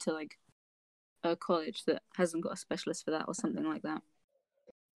say go to like a college that hasn't got a specialist for that or something like that.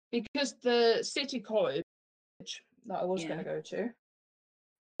 Because the city college that I was going Yeah. to go to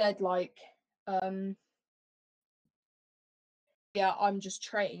said like, um, yeah, I'm just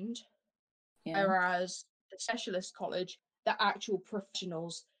trained, Yeah. whereas the specialist college, the actual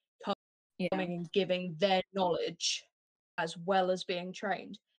professionals Yeah. coming and giving their knowledge as well as being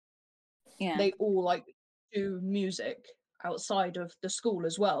trained. Yeah. They all like do music outside of the school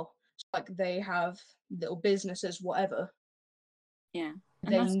as well. So, like they have little businesses, whatever. Yeah.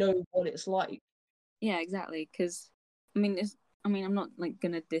 And They that's know what it's like. yeah, exactly. Because I'm not like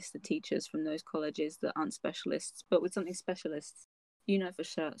gonna diss the teachers from those colleges that aren't specialists, but with something specialists, you know for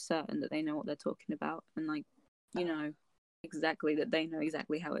sure certain that they know what they're talking about, and like you know exactly that they know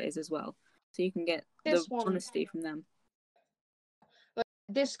exactly how it is as well. So you can get the This one, honesty from them. like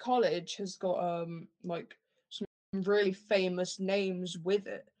this college has got like some really famous names with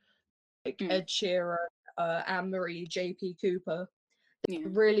it, like Mm. Ed Sheeran, Anne Marie, JP Cooper. Yeah. A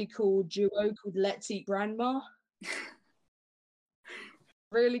really cool duo called Let's Eat Grandma.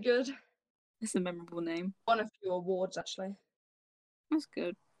 Really good. It's a memorable name. Won a few awards actually. That's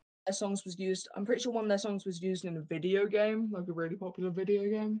good. Their songs was used. I'm pretty sure one of their songs was used in a video game, like a really popular video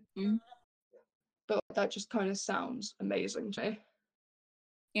game. Mm. But that just kind of sounds amazing to me.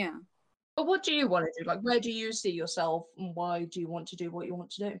 Yeah. But what do you want to do? Like, where do you see yourself, and why do you want to do what you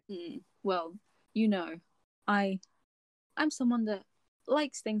want to do? Well, you know, I I'm someone that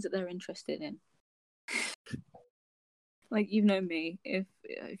likes things that they're interested in. Like you know me, if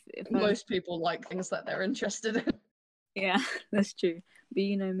I Most people like things that they're interested in. yeah, that's true. But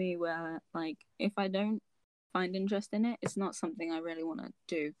you know me, where like if I don't find interest in it, it's not something I really want to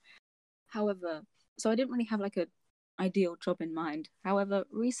do. However, so I didn't really have like a ideal job in mind. However,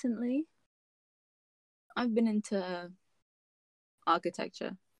 recently I've been into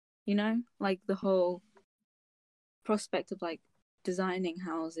architecture. You know, like the whole prospect of like designing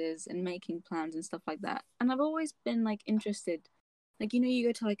houses and making plans and stuff like that. And I've always been like interested. Like, you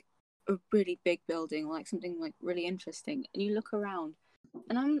go to like a really big building or like something like really interesting and you look around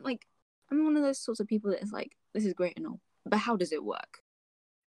and I'm one of those sorts of people that is like, this is great and all, but how does it work?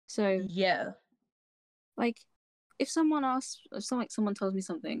 So Yeah. like if someone someone tells me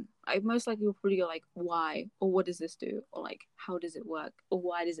something, I most likely will probably go like, why? Or what does this do? Or like, how does it work? Or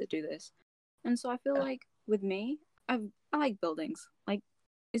why does it do this? And so I feel like with me, I like buildings. Like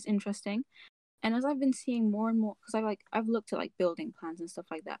it's interesting. And as I've been seeing more and more, because I've looked at like building plans and stuff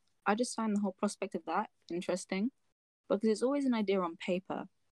like that, I just find the whole prospect of that interesting because it's always an idea on paper,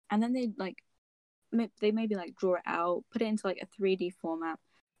 and then they maybe like draw it out, put it into like a 3D format,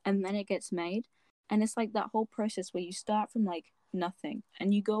 and then it gets made. And it's like that whole process where you start from like nothing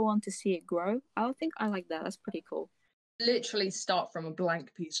and you go on to see it grow. I think I like that. That's pretty cool. Literally start from a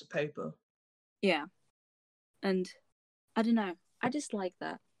blank piece of paper. Yeah. And I don't know. I just like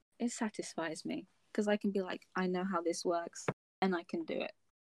that. It satisfies me because I can be like, I know how this works and I can do it.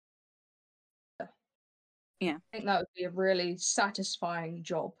 Yeah. I think that would be a really satisfying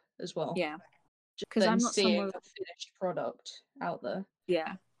job as well. Yeah. Just Because then I'm not seeing someone, a finished product out there.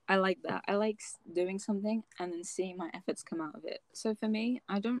 yeah, I like that. I like doing something and then seeing my efforts come out of it. So for me,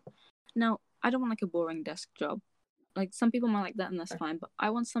 I don't want like a boring desk job. Like some people might like that and that's fine, but I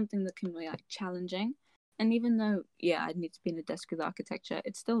want something that can be like challenging. And even though, yeah, I'd need to be in a desk with architecture,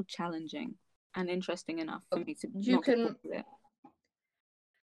 it's still challenging and interesting enough for me to You not get bored can with it.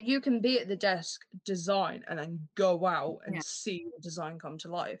 you can be at the desk, design, and then go out Yeah, and see the design come to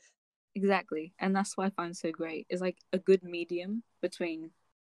life. exactly. And that's what I find so great is like a good medium between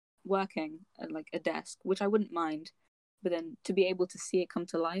working at like a desk, which I wouldn't mind, but then to be able to see it come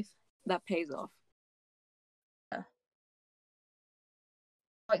to life, that pays off. Yeah.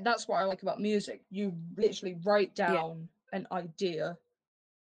 Like that's what I like about music. You literally write Yeah, down an idea,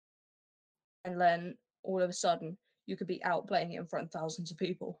 and then all of a sudden you could be out playing it in front of thousands of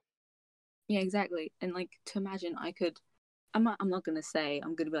people. yeah, exactly. And like to imagine I'm not gonna say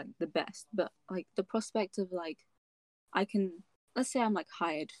I'm gonna be like the best, but like the prospect of like I can, let's say I'm like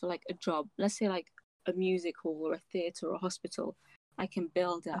hired for like a job, let's say like a music hall or a theater or a hospital. I can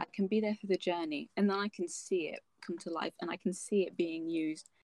build it, I can be there for the journey, and then I can see it come to life and I can see it being used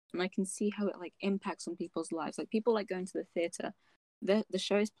and I can see how it like impacts on people's lives. Like people like going to the theater, the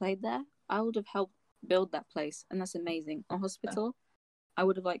show is played there. I would have helped build that place and that's amazing. A hospital, I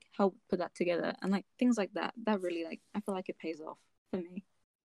would have like helped put that together and like things like that. That really like I feel like it pays off for me.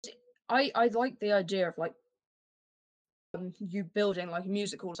 I like the idea of like you building like a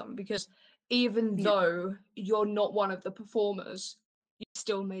musical or something because even Yeah. though you're not one of the performers, you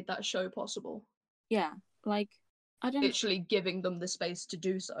still made that show possible. Yeah. Like I don't Literally giving them the space to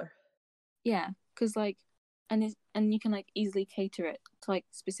do so. yeah, because like and you can like easily cater it to like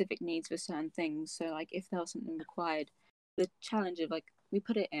specific needs for certain things. So like if there was something required, the challenge of like we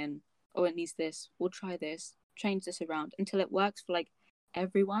put it in, oh it needs this, we'll try this, change this around until it works for like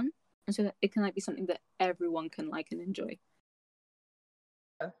everyone. And so that it can like be something that everyone can like and enjoy.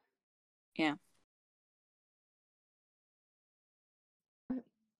 Yeah. Yeah.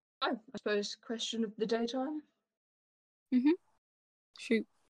 Oh, I suppose question of the daytime. Mm-hmm. Shoot.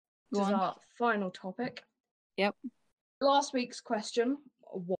 Go This is on. our final topic. Yep. Last week's question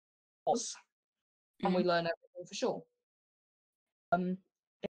was, can we Mm. learn everything for sure? In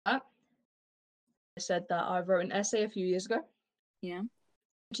that, I said that I wrote an essay a few years ago Yeah.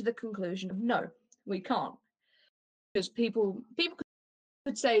 to the conclusion of no, we can't. Because people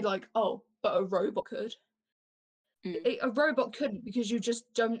could say like, oh, but a robot could. Mm. A robot couldn't because you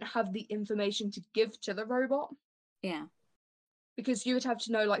just don't have the information to give to the robot. Yeah. Because you would have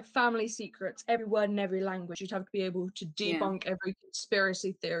to know like family secrets, every word in every language. You'd have to be able to Yeah. debunk every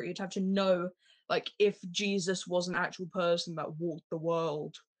conspiracy theory. You'd have to know like if Jesus was an actual person that walked the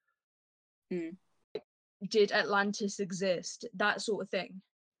world. Mm. Did Atlantis exist? That sort of thing.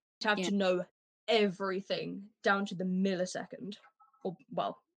 You'd have Yeah. to know everything down to the millisecond. Or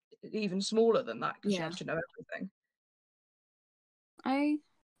well, even smaller than that, because you Yeah. have to know everything. I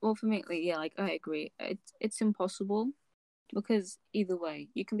well for me like yeah, like I agree. It's impossible because either way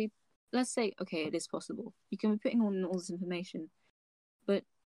you can be, let's say okay it is possible, you can be putting on all this information, but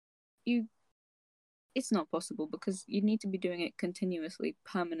you it's not possible because you need to be doing it continuously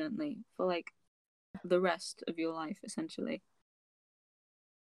permanently for like the rest of your life essentially.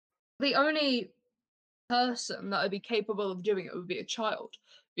 The only person that would be capable of doing it would be a child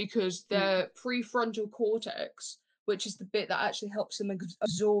because Mm. their prefrontal cortex, which is the bit that actually helps them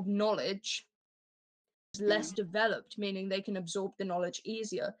absorb knowledge, less developed, meaning they can absorb the knowledge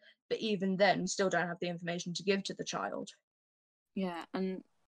easier. But even then, still don't have the information to give to the child. Yeah, and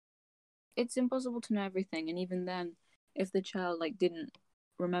it's impossible to know everything. And even then, if the child like didn't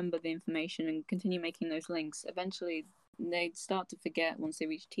remember the information and continue making those links, eventually they'd start to forget once they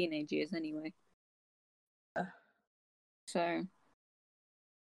reach teenage years anyway. So,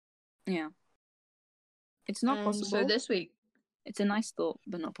 yeah. It's not possible. So this week... It's a nice thought,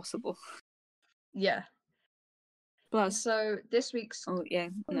 but not possible. Yeah. Plus... So this week's... Oh, yeah,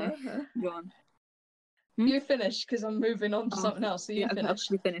 no. Go on. You finish, because I'm moving on to something else, so you finish. I'll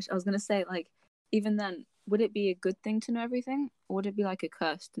actually finish. I was going to say, like, even then, would it be a good thing to know everything? Or would it be like a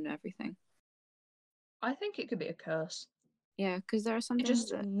curse to know everything? I think it could be a curse. Yeah, because there are some You things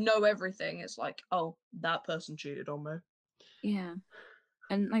just know everything. It's like, oh, that person cheated on me. Yeah.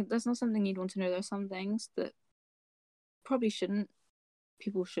 And, like, that's not something you'd want to know. There are some things that probably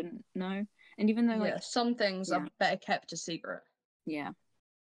people shouldn't know. And even though, like... some things are better kept a secret. Yeah.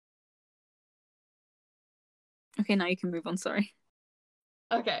 Okay, now you can move on, sorry.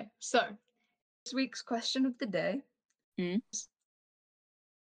 Okay, so this week's question of the day is,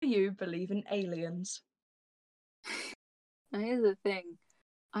 do you believe in aliens? Now, here's the thing.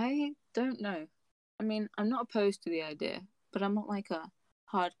 I don't know. I mean, I'm not opposed to the idea, but I'm not like a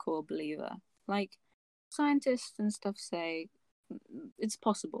hardcore believer. Like, scientists and stuff say it's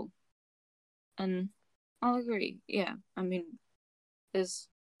possible. And I'll agree, yeah. I mean, there's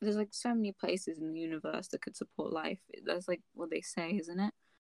like so many places in the universe that could support life. That's like what they say, isn't it?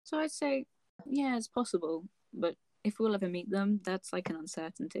 So I'd say, yeah, it's possible. But if we'll ever meet them, that's like an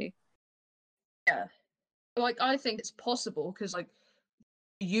uncertainty. Yeah. Like, I think it's possible because, like,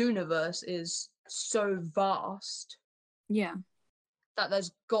 the universe is so vast. Yeah. That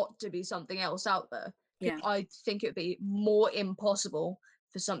there's got to be something else out there. Yeah. I think it would be more impossible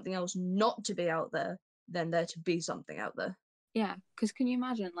for something else not to be out there than there to be something out there. Yeah, because can you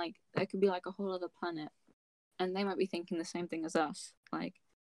imagine, like, there could be like a whole other planet and they might be thinking the same thing as us. Like,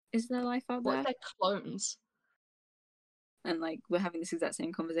 is there life out there? What if they're clones? And like, we're having this exact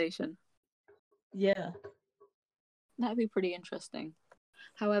same conversation. Yeah. That'd be pretty interesting.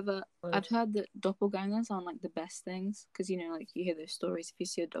 However, I've heard that doppelgangers aren't like the best things because, you know, like you hear those stories. If you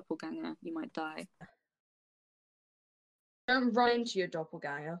see a doppelganger, you might die. Don't run into your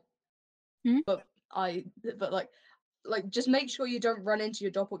doppelganger. But like just make sure you don't run into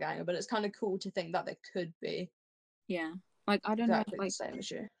your doppelganger. But it's kind of cool to think that there could be. Yeah, like I don't exactly know, like the same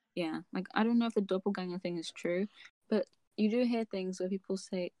as you. Yeah, like I don't know if the doppelganger thing is true, but you do hear things where people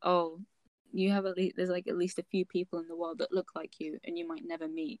say, "Oh, you have there's like at least a few people in the world that look like you, and you might never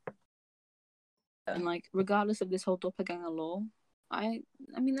meet." Yeah. And like, regardless of this whole doppelganger law, I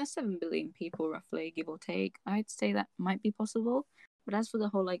mean, there's 7 billion people roughly, give or take. I'd say that might be possible, but as for the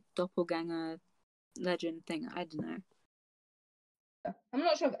whole like doppelganger legend thing, I don't know. I'm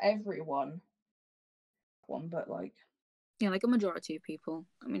not sure of everyone, but like. Yeah, like a majority of people.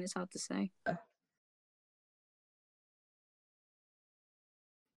 I mean, it's hard to say.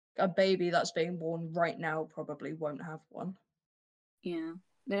 A baby that's being born right now probably won't have one. Yeah,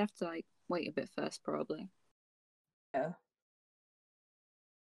 they'd have to like wait a bit first, probably. Yeah.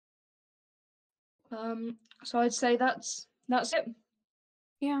 So I'd say that's it.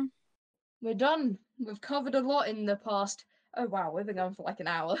 Yeah. We're done. We've covered a lot in the past. Oh wow, we've been going for like an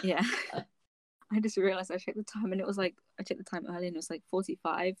hour. Yeah. I just realized I checked the time and it was like, I checked the time earlier and it was like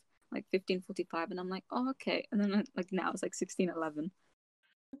 45, like 15:45, and I'm like, oh, okay. And then like now it's like 16:11.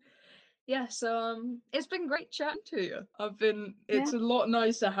 Yeah, so it's been great chatting to you. It's a lot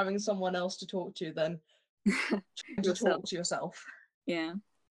nicer having someone else to talk to than to talk to yourself. Yeah.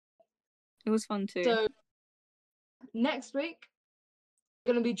 It was fun too. So next week,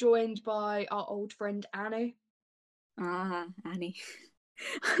 we're going to be joined by our old friend Annie. Ah, Annie.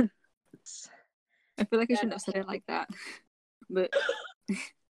 I feel like I shouldn't have said it like that. But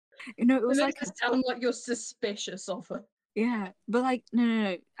you know, it was like sound like you're suspicious of her. Yeah, but like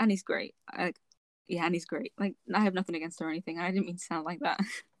no. Annie's great. Yeah, Annie's great. Like, I have nothing against her or anything. I didn't mean to sound like that.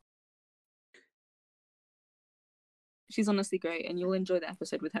 She's honestly great, and you'll enjoy the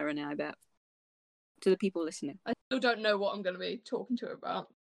episode with her in it, I bet. To the people listening. I still don't know what I'm going to be talking to her about.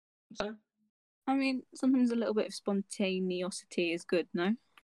 So. I mean, sometimes a little bit of spontaneosity is good, no? Is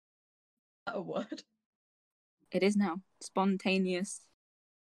that a word? It is now. Spontaneous.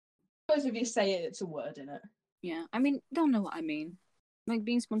 I suppose if you say it, it's a word, in it. Yeah, I mean, don't know what I mean. Like,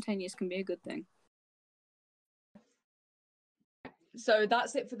 being spontaneous can be a good thing. So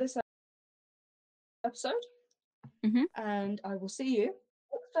that's it for this episode. Mm-hmm. And I will see you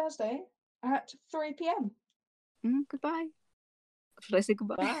next Thursday at 3 p.m. Goodbye. Should I say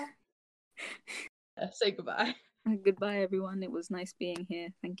goodbye? Bye. say goodbye. Goodbye, everyone. It was nice being here.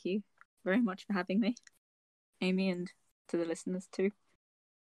 Thank you very much for having me, Amy, and to the listeners too.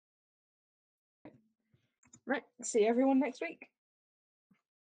 Right, see everyone next week.